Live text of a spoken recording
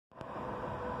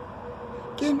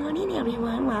Good morning,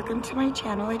 everyone. Welcome to my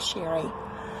channel. It's Sherry.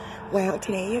 Well,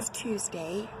 today is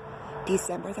Tuesday,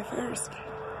 December the 1st.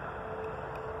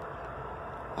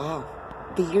 Wow,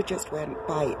 the year just went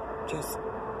by just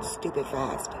stupid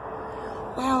fast.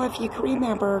 Well, if you can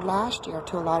remember last year,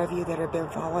 to a lot of you that have been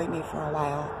following me for a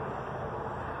while,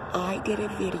 I did a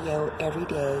video every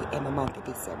day in the month of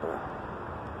December.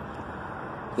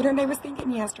 You know, and I was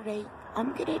thinking yesterday,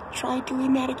 I'm going to try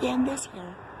doing that again this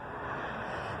year.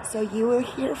 So you will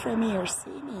hear from me or see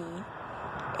me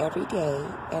every day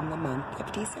in the month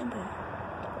of December.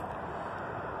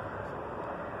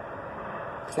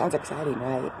 Sounds exciting,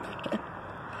 right?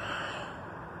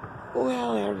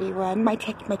 Well, everyone, my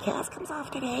cast comes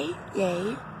off today.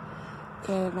 Yay.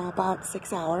 In about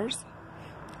 6 hours.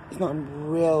 So I'm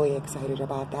really excited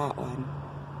about that one.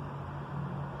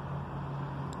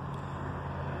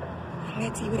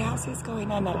 Let's see what else is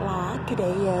going on at lot.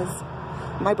 Today is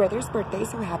my brother's birthday,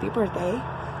 so happy birthday.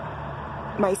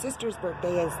 My sister's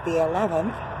birthday is the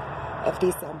 11th of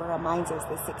December, and mine's is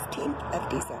the 16th of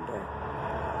December.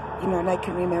 You know, and I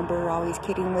can remember always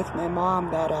kidding with my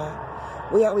mom that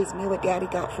we always knew what Daddy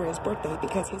got for his birthday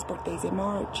because his birthday's in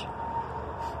March.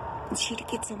 And she'd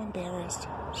get so embarrassed.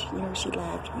 She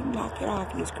laughed. Knock it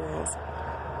off, you girls.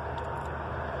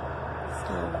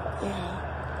 So, yeah.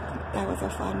 That was a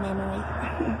fun memory.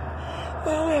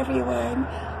 Well, everyone,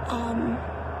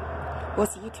 we'll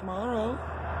see you tomorrow.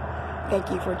 Thank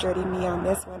you for joining me on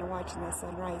this one and watching the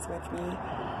sunrise with me.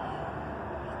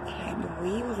 And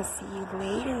we will see you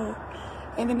later.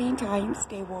 In the meantime,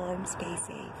 stay warm, stay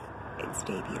safe, and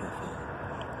stay beautiful.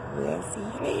 We'll see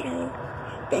you later.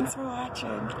 Thanks for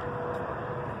watching.